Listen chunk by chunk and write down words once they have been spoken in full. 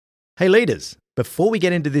Hey leaders, before we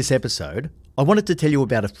get into this episode, I wanted to tell you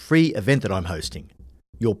about a free event that I'm hosting,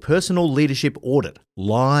 your Personal Leadership Audit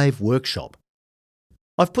live workshop.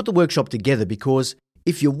 I've put the workshop together because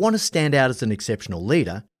if you want to stand out as an exceptional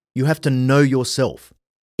leader, you have to know yourself,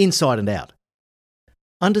 inside and out.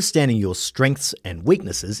 Understanding your strengths and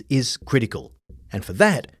weaknesses is critical, and for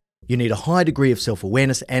that, you need a high degree of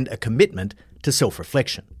self-awareness and a commitment to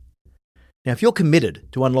self-reflection. Now, if you're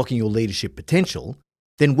committed to unlocking your leadership potential,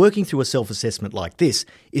 then working through a self-assessment like this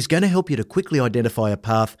is going to help you to quickly identify a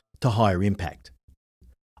path to higher impact.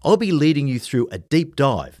 I'll be leading you through a deep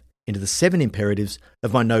dive into the 7 imperatives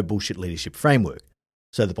of my No Bullshit Leadership Framework,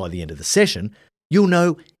 so that by the end of the session, you'll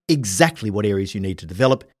know exactly what areas you need to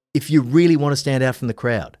develop if you really want to stand out from the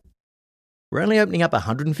crowd. We're only opening up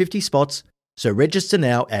 150 spots, so register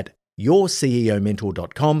now at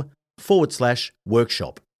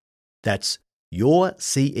yourceomentor.com/workshop. That's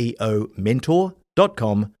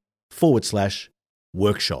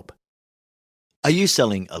yourceomentor.com/workshop. Are you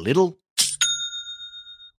selling a little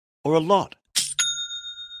or a lot?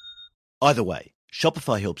 Either way,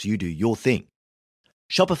 Shopify helps you do your thing.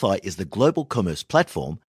 Shopify is the global commerce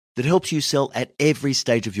platform that helps you sell at every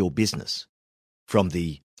stage of your business. From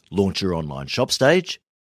the launch your online shop stage,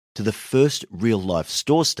 to the first real-life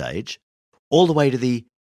store stage, all the way to the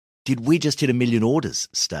did we just hit 1 million orders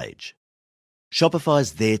stage.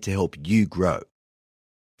 Shopify's there to help you grow.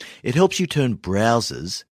 It helps you turn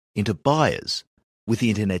browsers into buyers with the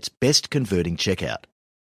internet's best converting checkout.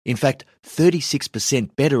 In fact,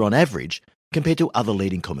 36% better on average compared to other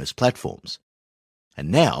leading commerce platforms. And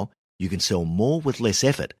now you can sell more with less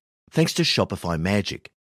effort thanks to Shopify Magic,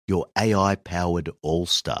 your AI-powered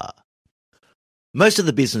all-star. Most of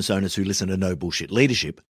the business owners who listen to No Bullshit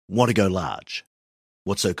Leadership want to go large.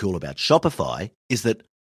 What's so cool about Shopify is that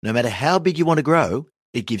no matter how big you want to grow,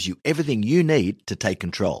 it gives you everything you need to take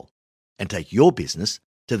control and take your business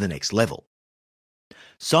to the next level.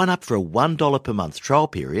 Sign up for a $1 per month trial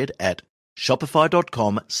period at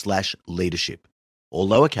shopify.com/leadership, all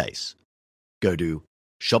lowercase. Go to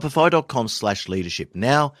shopify.com/leadership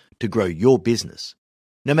now to grow your business,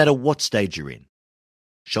 no matter what stage you're in.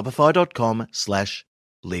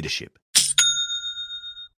 Shopify.com/leadership.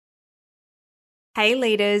 Hey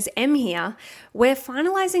leaders, Em here. We're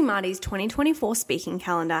finalising Marty's 2024 speaking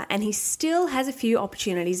calendar and he still has a few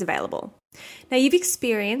opportunities available. Now you've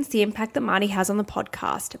experienced the impact that Marty has on the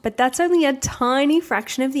podcast, but that's only a tiny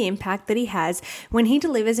fraction of the impact that he has when he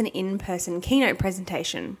delivers an in-person keynote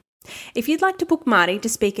presentation. If you'd like to book Marty to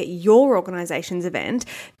speak at your organisation's event,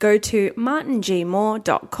 go to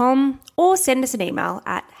martingmoore.com or send us an email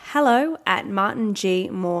at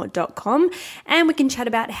hello@martingmoore.com and we can chat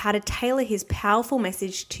about how to tailor his powerful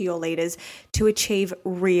message to your leaders to achieve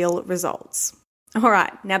real results. All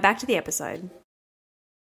right, now back to the episode.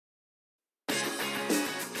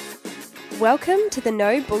 Welcome to the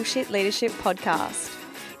No Bullshit Leadership Podcast.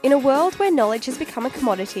 In a world where knowledge has become a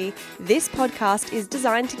commodity, this podcast is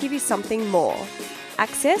designed to give you something more.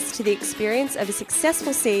 Access to the experience of a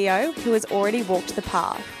successful CEO who has already walked the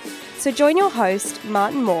path. So join your host,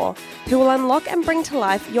 Martin Moore, who will unlock and bring to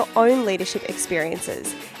life your own leadership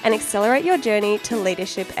experiences and accelerate your journey to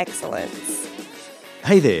leadership excellence.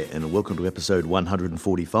 Hey there, and welcome to episode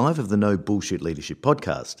 145 of the No Bullshit Leadership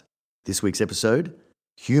Podcast. This week's episode,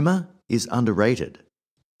 Humour is underrated.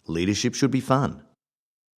 Leadership should be fun.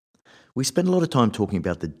 We spend a lot of time talking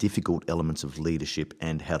about the difficult elements of leadership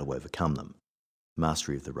and how to overcome them.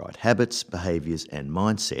 Mastery of the right habits, behaviours and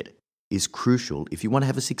mindset is crucial if you want to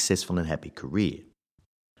have a successful and happy career.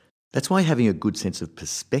 That's why having a good sense of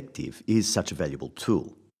perspective is such a valuable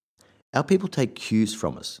tool. Our people take cues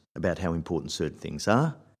from us about how important certain things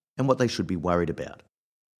are and what they should be worried about.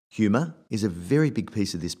 Humour is a very big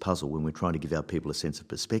piece of this puzzle when we're trying to give our people a sense of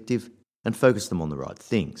perspective and focus them on the right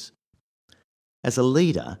things. As a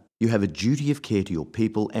leader, you have a duty of care to your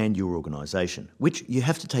people and your organisation, which you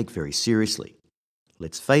have to take very seriously.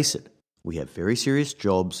 Let's face it, we have very serious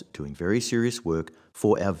jobs doing very serious work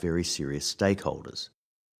for our very serious stakeholders.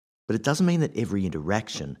 But it doesn't mean that every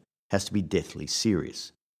interaction has to be deathly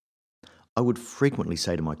serious. I would frequently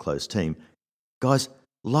say to my close team, guys,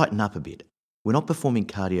 lighten up a bit. We're not performing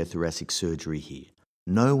cardiothoracic surgery here.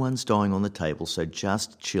 No one's dying on the table, so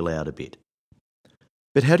just chill out a bit.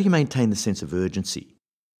 But how do you maintain the sense of urgency?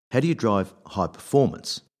 How do you drive high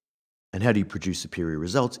performance? And how do you produce superior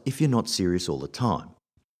results if you're not serious all the time?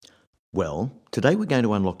 Well, today we're going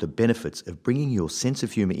to unlock the benefits of bringing your sense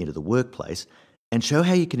of humour into the workplace and show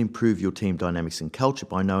how you can improve your team dynamics and culture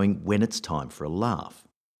by knowing when it's time for a laugh.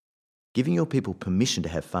 Giving your people permission to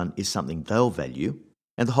have fun is something they'll value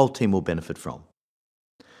and the whole team will benefit from.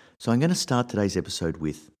 So I'm going to start today's episode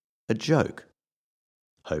with a joke.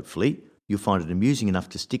 Hopefully, you'll find it amusing enough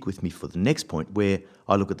to stick with me for the next point, where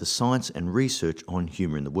I look at the science and research on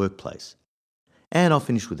humour in the workplace. And I'll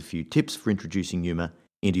finish with a few tips for introducing humour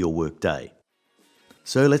into your work day.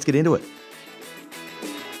 So let's get into it.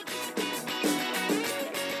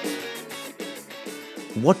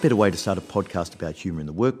 What better way to start a podcast about humour in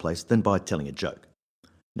the workplace than by telling a joke?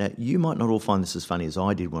 Now, you might not all find this as funny as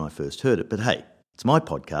I did when I first heard it, but hey, it's my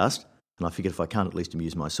podcast, and I figured if I can't at least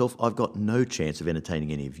amuse myself, I've got no chance of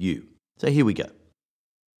entertaining any of you. So here we go.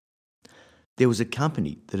 There was a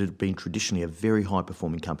company that had been traditionally a very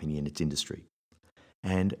high-performing company in its industry,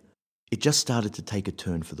 and it just started to take a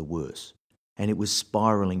turn for the worse, and it was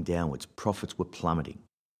spiralling downwards. Profits were plummeting,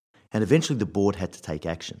 and eventually the board had to take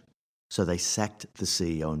action. So they sacked the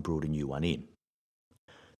CEO and brought a new one in.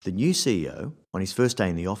 The new CEO, on his first day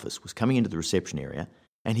in the office, was coming into the reception area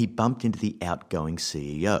and he bumped into the outgoing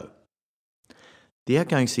CEO. The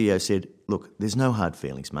outgoing CEO said, "Look, there's no hard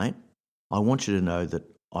feelings, mate. I want you to know that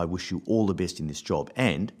I wish you all the best in this job,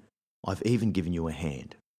 and I've even given you a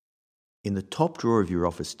hand. In the top drawer of your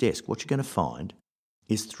office desk, what you're going to find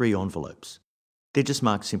is 3 envelopes. They're just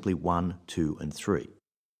marked simply 1, 2, and 3.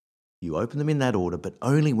 You open them in that order, but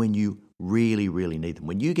only when you really, really need them.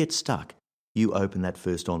 When you get stuck, you open that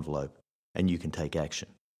first envelope and you can take action."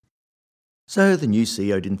 So the new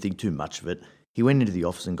CEO didn't think too much of it. He went into the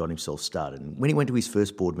office and got himself started. And when he went to his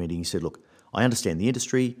first board meeting, he said, "Look, I understand the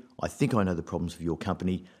industry. I think I know the problems of your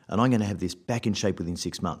company, and I'm going to have this back in shape within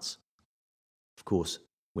 6 months." Of course,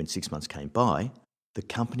 when 6 months came by, the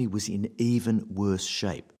company was in even worse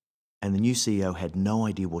shape, and the new CEO had no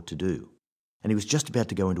idea what to do. And he was just about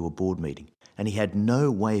to go into a board meeting, and he had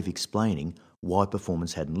no way of explaining why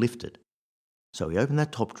performance hadn't lifted. So he opened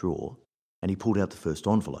that top drawer, and he pulled out the first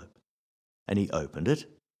envelope. And he opened it,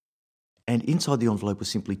 and inside the envelope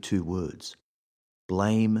was simply 2 words: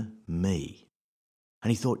 "Blame me."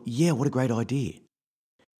 And he thought, yeah, what a great idea.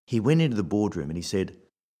 He went into the boardroom and he said,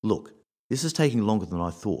 "Look, this is taking longer than I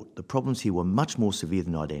thought. The problems here were much more severe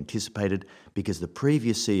than I'd anticipated because the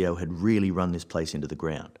previous CEO had really run this place into the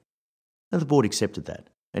ground." And the board accepted that,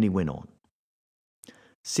 and he went on.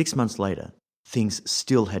 6 months later, things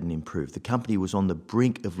still hadn't improved. The company was on the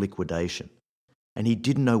brink of liquidation, and he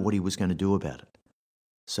didn't know what he was going to do about it.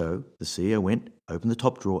 So the CEO went, opened the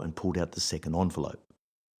top drawer, and pulled out the second envelope.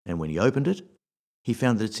 And when he opened it, he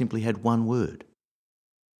found that it simply had 1 word: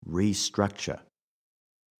 restructure.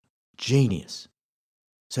 Genius.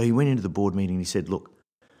 So he went into the board meeting and he said, "Look,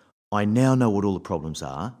 I now know what all the problems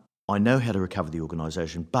are. I know how to recover the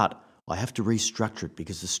organisation, but I have to restructure it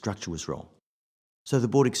because the structure was wrong." So the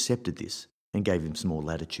board accepted this and gave him some more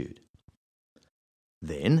latitude.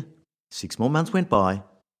 Then 6 more months went by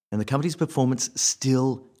and the company's performance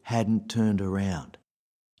still hadn't turned around.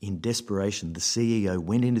 In desperation, the CEO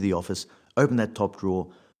went into the office, opened that top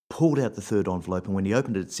drawer, pulled out the third envelope, and when he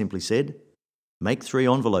opened it, it simply said, "Make 3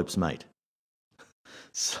 envelopes, mate."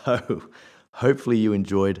 So hopefully you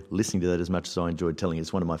enjoyed listening to that as much as I enjoyed telling it.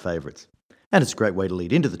 It's one of my favourites. And it's a great way to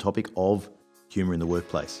lead into the topic of humour in the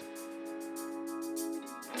workplace.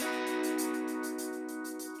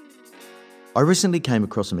 I recently came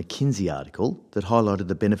across a McKinsey article that highlighted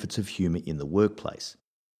the benefits of humour in the workplace.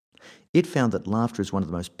 It found that laughter is one of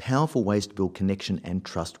the most powerful ways to build connection and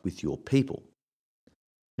trust with your people.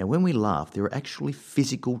 Now, when we laugh, there are actually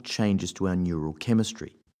physical changes to our neural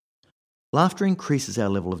chemistry. Laughter increases our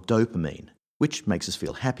level of dopamine, which makes us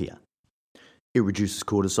feel happier. It reduces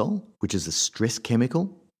cortisol, which is a stress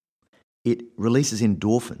chemical. It releases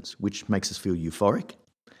endorphins, which makes us feel euphoric.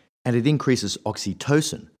 And it increases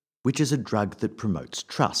oxytocin, which is a drug that promotes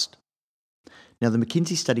trust. Now, the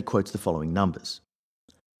McKinsey study quotes the following numbers.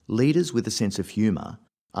 Leaders with a sense of humour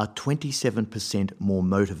are 27% more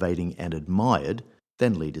motivating and admired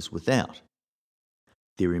than leaders without.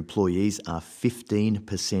 Their employees are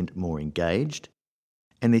 15% more engaged,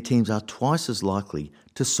 and their teams are twice as likely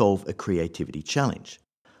to solve a creativity challenge.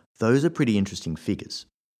 Those are pretty interesting figures.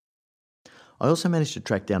 I also managed to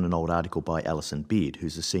track down an old article by Alison Beard,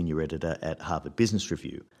 who's a senior editor at Harvard Business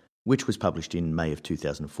Review, which was published in May of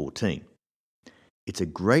 2014. It's a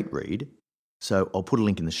great read, so I'll put a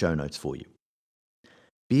link in the show notes for you.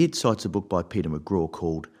 Beard cites a book by Peter McGraw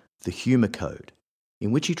called The Humour Code,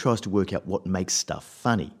 in which he tries to work out what makes stuff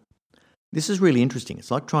funny. This is really interesting.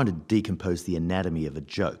 It's like trying to decompose the anatomy of a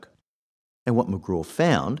joke. And what McGraw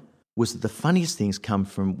found was that the funniest things come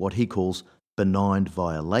from what he calls benign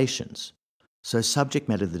violations. So subject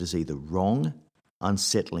matter that is either wrong,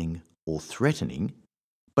 unsettling, or threatening,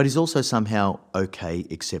 but is also somehow okay,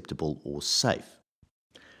 acceptable, or safe.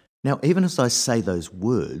 Now, even as I say those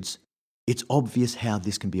words, it's obvious how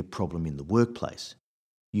this can be a problem in the workplace.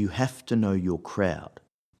 You have to know your crowd.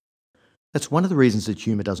 That's one of the reasons that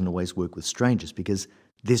humour doesn't always work with strangers, because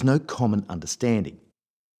there's no common understanding.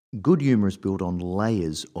 Good humour is built on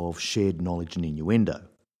layers of shared knowledge and innuendo.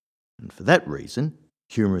 And for that reason,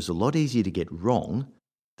 humour is a lot easier to get wrong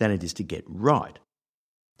than it is to get right.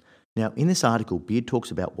 Now, in this article, Beard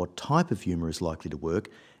talks about what type of humour is likely to work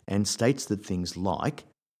and states that things like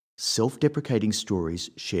self-deprecating stories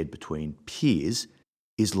shared between peers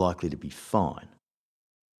is likely to be fine.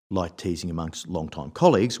 Light teasing amongst long-time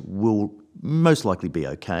colleagues will most likely be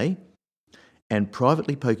okay, and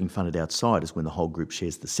privately poking fun at outsiders when the whole group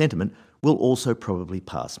shares the sentiment will also probably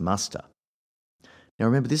pass muster. Now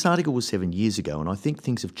remember, this article was 7 years ago, and I think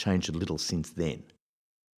things have changed a little since then.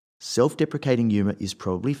 Self-deprecating humour is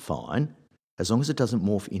probably fine, as long as it doesn't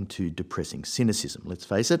morph into depressing cynicism. Let's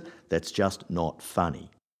face it, that's just not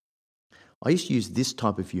funny. I used to use this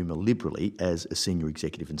type of humour liberally as a senior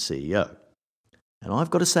executive and CEO. And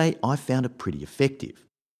I've got to say, I found it pretty effective.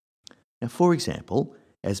 Now, for example,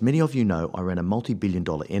 as many of you know, I ran a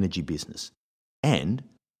multi-billion-dollar energy business, and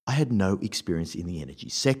I had no experience in the energy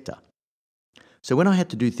sector. So when I had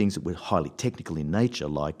to do things that were highly technical in nature,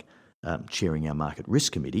 like chairing our market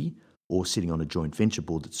risk committee or sitting on a joint venture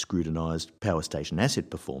board that scrutinised power station asset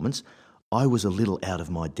performance, I was a little out of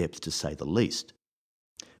my depth, to say the least.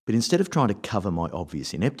 But instead of trying to cover my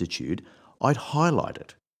obvious ineptitude, I'd highlight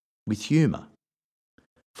it with humour.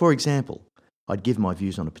 For example, I'd give my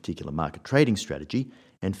views on a particular market trading strategy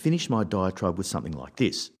and finish my diatribe with something like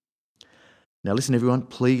this. Now listen everyone,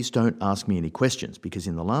 please don't ask me any questions, because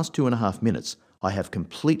in the last 2.5 minutes I have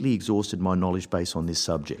completely exhausted my knowledge base on this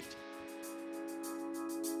subject.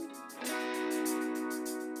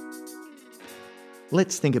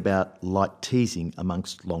 Let's think about light teasing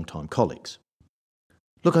amongst long-time colleagues.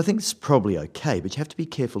 Look, I think it's probably okay, but you have to be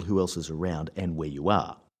careful who else is around and where you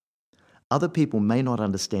are. Other people may not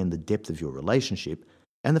understand the depth of your relationship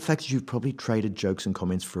and the fact that you've probably traded jokes and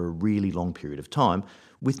comments for a really long period of time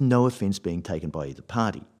with no offence being taken by either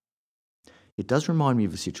party. It does remind me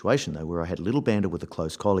of a situation, though, where I had a little banter with a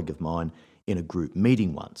close colleague of mine in a group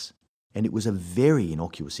meeting once, and it was a very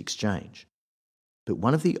innocuous exchange. But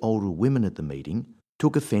one of the older women at the meeting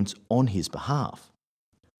took offence on his behalf.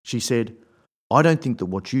 She said, "I don't think that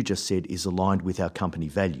what you just said is aligned with our company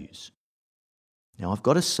values." Now, I've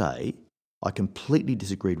got to say, I completely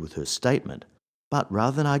disagreed with her statement, but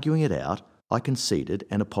rather than arguing it out, I conceded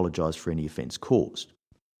and apologised for any offence caused.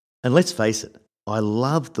 And let's face it, I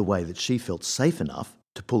loved the way that she felt safe enough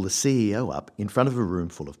to pull the CEO up in front of a room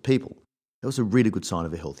full of people. That was a really good sign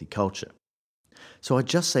of a healthy culture. So I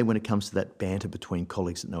just say, when it comes to that banter between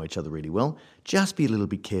colleagues that know each other really well, just be a little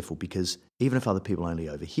bit careful, because even if other people only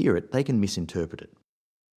overhear it, they can misinterpret it.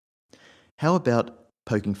 How about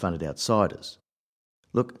poking fun at outsiders?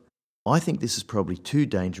 Look, I think this is probably too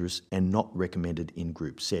dangerous and not recommended in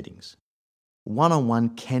group settings.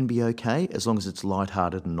 One-on-one can be okay as long as it's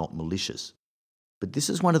light-hearted and not malicious. But this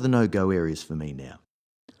is one of the no-go areas for me now.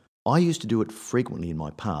 I used to do it frequently in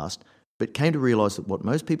my past, but came to realise that what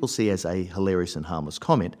most people see as a hilarious and harmless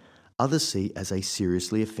comment, others see as a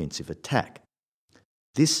seriously offensive attack.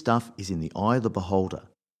 This stuff is in the eye of the beholder,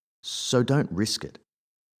 so don't risk it.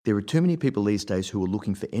 There are too many people these days who are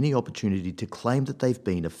looking for any opportunity to claim that they've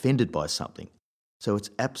been offended by something, so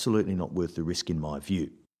it's absolutely not worth the risk in my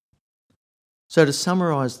view. So to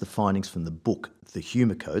summarise the findings from the book, The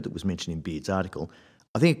Humour Code, that was mentioned in Beard's article,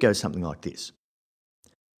 I think it goes something like this.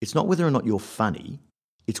 It's not whether or not you're funny,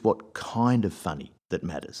 it's what kind of funny that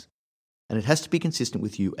matters, and it has to be consistent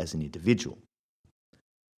with you as an individual.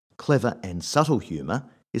 Clever and subtle humour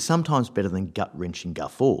is sometimes better than gut-wrenching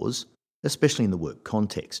guffaws, especially in the work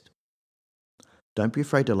context. Don't be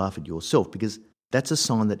afraid to laugh at yourself, because that's a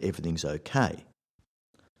sign that everything's okay.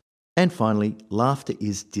 And finally, laughter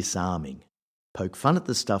is disarming. Poke fun at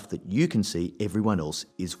the stuff that you can see everyone else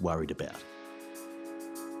is worried about.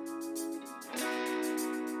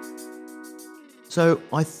 So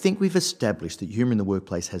I think we've established that humour in the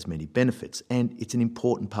workplace has many benefits, and it's an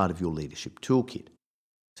important part of your leadership toolkit.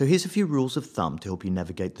 So here's a few rules of thumb to help you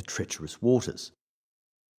navigate the treacherous waters.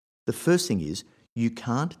 The first thing is, you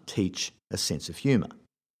can't teach a sense of humour.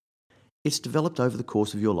 It's developed over the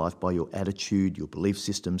course of your life by your attitude, your belief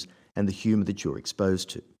systems, and the humour that you're exposed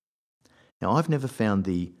to. Now, I've never found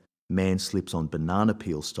the man slips on banana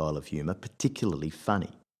peel style of humour particularly funny,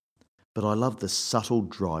 but I love the subtle,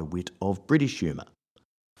 dry wit of British humour.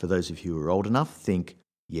 For those of you who are old enough, think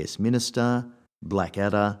Yes Minister,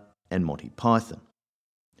 Blackadder, and Monty Python.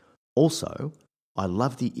 Also, I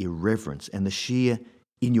love the irreverence and the sheer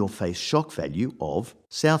in-your-face shock value of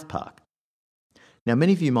South Park. Now,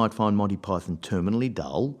 many of you might find Monty Python terminally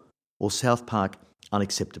dull, or South Park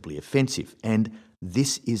unacceptably offensive. And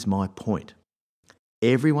this is my point.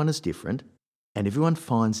 Everyone is different, and everyone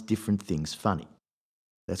finds different things funny.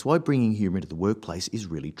 That's why bringing humour into the workplace is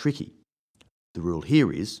really tricky. The rule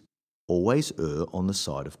here is always err on the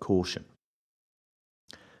side of caution.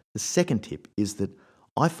 The second tip is that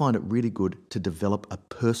I find it really good to develop a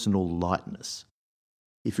personal lightness.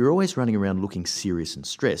 If you're always running around looking serious and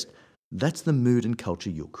stressed, that's the mood and culture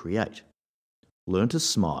you'll create. Learn to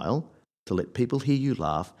smile, to let people hear you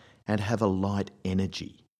laugh, and have a light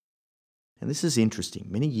energy. And this is interesting.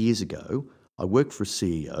 Many years ago, I worked for a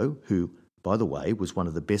CEO who, by the way, was one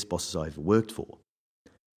of the best bosses I ever worked for.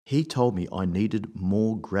 He told me I needed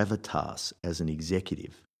more gravitas as an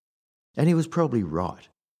executive. And he was probably right.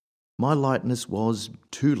 My lightness was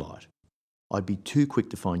too light. I'd be too quick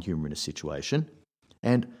to find humour in a situation.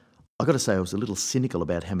 And I've got to say I was a little cynical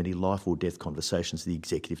about how many life or death conversations the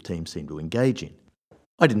executive team seemed to engage in.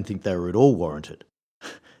 I didn't think they were at all warranted.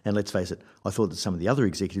 And let's face it, I thought that some of the other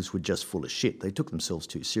executives were just full of shit. They took themselves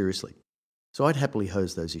too seriously. So I'd happily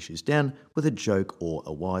hose those issues down with a joke or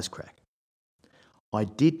a wisecrack. I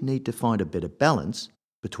did need to find a better balance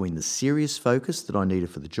between the serious focus that I needed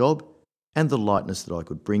for the job and the lightness that I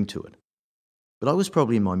could bring to it. But I was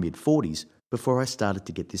probably in my mid-40s before I started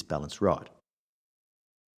to get this balance right.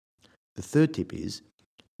 The third tip is,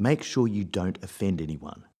 make sure you don't offend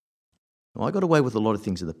anyone. Now, I got away with a lot of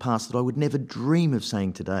things in the past that I would never dream of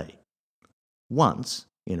saying today. Once,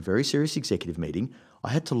 in a very serious executive meeting,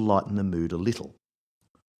 I had to lighten the mood a little.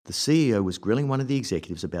 The CEO was grilling one of the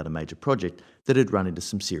executives about a major project that had run into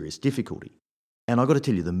some serious difficulty. And I got to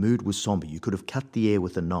tell you, the mood was sombre. You could have cut the air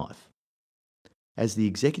with a knife. As the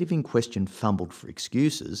executive in question fumbled for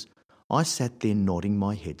excuses, I sat there nodding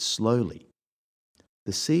my head slowly.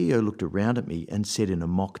 The CEO looked around at me and said in a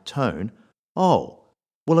mock tone, "Oh,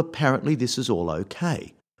 well, apparently this is all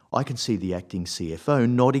okay. I can see the acting CFO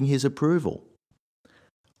nodding his approval."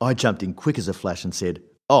 I jumped in quick as a flash and said,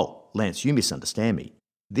 "Oh, Lance, you misunderstand me.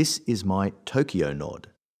 This is my Tokyo nod.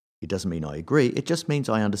 It doesn't mean I agree, it just means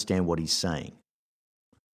I understand what he's saying."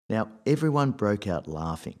 Now, everyone broke out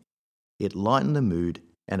laughing. It lightened the mood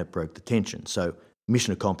and it broke the tension, so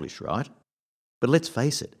mission accomplished, right? But let's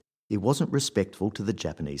face it, it wasn't respectful to the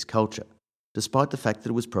Japanese culture, despite the fact that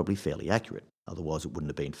it was probably fairly accurate, otherwise it wouldn't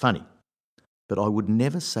have been funny. But I would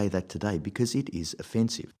never say that today because it is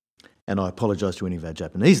offensive. And I apologise to any of our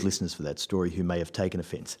Japanese listeners for that story who may have taken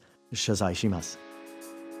offence. Shazai shimasu.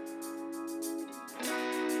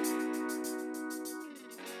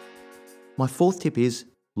 My fourth tip is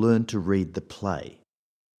learn to read the play.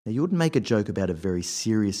 Now, you wouldn't make a joke about a very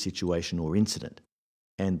serious situation or incident,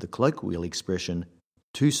 and the colloquial expression,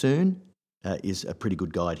 too soon, is a pretty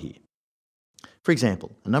good guide here. For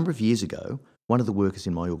example, a number of years ago, one of the workers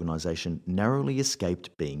in my organisation narrowly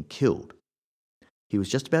escaped being killed. He was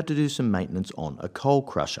just about to do some maintenance on a coal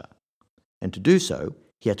crusher, and to do so,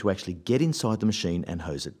 he had to actually get inside the machine and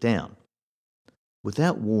hose it down.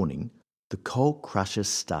 Without warning, the coal crusher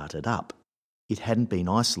started up. It hadn't been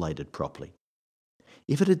isolated properly.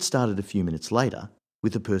 If it had started a few minutes later,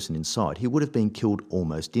 with the person inside, he would have been killed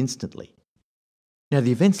almost instantly. Now,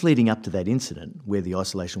 the events leading up to that incident, where the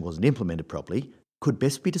isolation wasn't implemented properly, could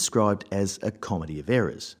best be described as a comedy of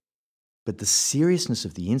errors. But the seriousness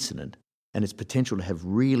of the incident and its potential to have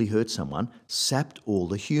really hurt someone sapped all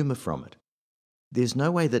the humour from it. There's no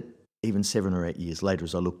way that, even 7 or 8 years later,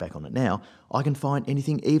 as I look back on it now, I can find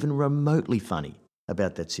anything even remotely funny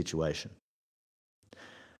about that situation.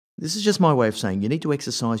 This is just my way of saying you need to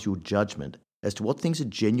exercise your judgment as to what things are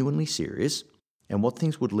genuinely serious and what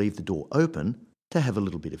things would leave the door open to have a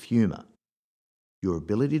little bit of humour. Your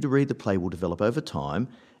ability to read the play will develop over time,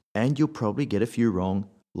 and you'll probably get a few wrong,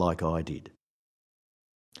 like I did.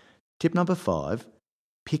 Tip number 5,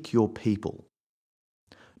 pick your people.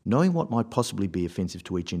 Knowing what might possibly be offensive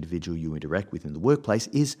to each individual you interact with in the workplace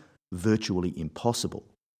is virtually impossible.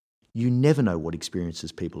 You never know what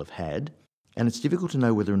experiences people have had, and it's difficult to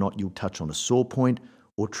know whether or not you'll touch on a sore point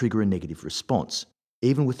or trigger a negative response,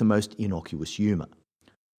 even with the most innocuous humour.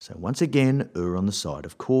 So once again, err on the side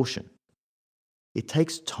of caution. It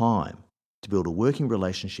takes time to build a working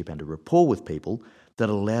relationship and a rapport with people that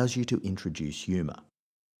allows you to introduce humour.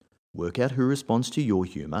 Work out who responds to your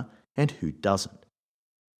humour and who doesn't.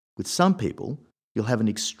 With some people, you'll have an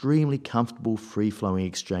extremely comfortable, free-flowing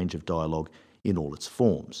exchange of dialogue in all its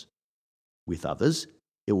forms. With others,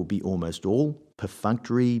 it will be almost all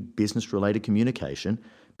perfunctory, business-related communication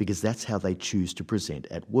because that's how they choose to present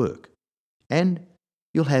at work. And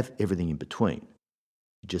you'll have everything in between.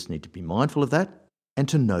 You just need to be mindful of that and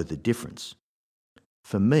to know the difference.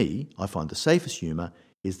 For me, I find the safest humour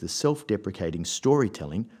is the self-deprecating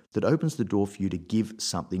storytelling that opens the door for you to give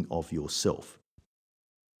something of yourself.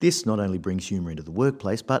 This not only brings humour into the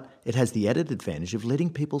workplace, but it has the added advantage of letting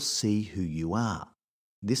people see who you are.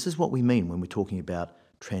 This is what we mean when we're talking about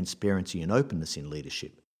transparency and openness in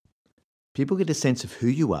leadership. People get a sense of who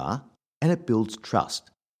you are, and it builds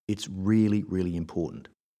trust. It's really, really important.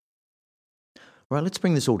 All right, let's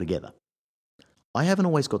bring this all together. I haven't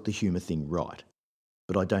always got the humour thing right,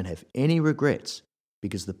 but I don't have any regrets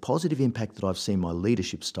because the positive impact that I've seen my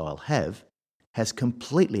leadership style have has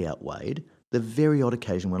completely outweighed the very odd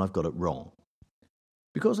occasion when I've got it wrong.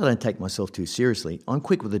 Because I don't take myself too seriously, I'm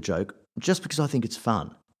quick with a joke just because I think it's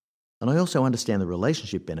fun. And I also understand the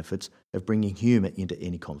relationship benefits of bringing humour into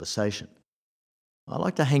any conversation. I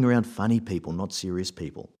like to hang around funny people, not serious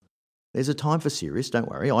people. There's a time for serious, don't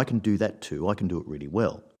worry, I can do that too, I can do it really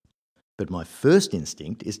well. But my first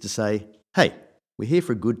instinct is to say, hey, we're here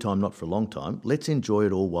for a good time, not for a long time, let's enjoy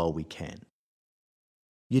it all while we can.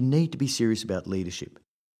 You need to be serious about leadership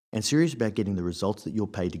and serious about getting the results that you're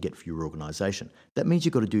paid to get for your organisation. That means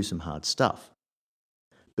you've got to do some hard stuff.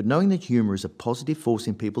 But knowing that humour is a positive force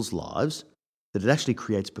in people's lives, that it actually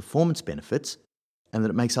creates performance benefits, and that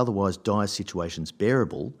it makes otherwise dire situations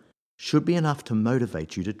bearable, should be enough to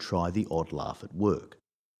motivate you to try the odd laugh at work.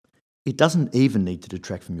 It doesn't even need to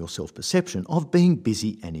detract from your self-perception of being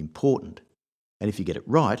busy and important. And if you get it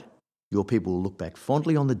right, your people will look back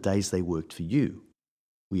fondly on the days they worked for you.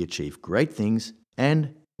 We achieved great things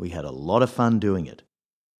and we had a lot of fun doing it.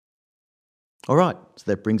 All right, so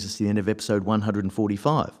that brings us to the end of episode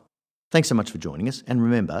 145. Thanks so much for joining us, and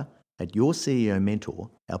remember, at Your CEO Mentor,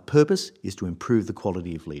 our purpose is to improve the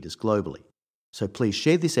quality of leaders globally. So please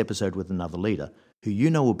share this episode with another leader who you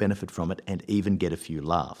know will benefit from it and even get a few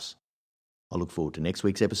laughs. I look forward to next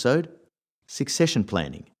week's episode, Succession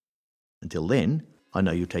Planning. Until then, I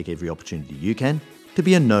know you'll take every opportunity you can to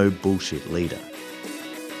be a no bullshit leader.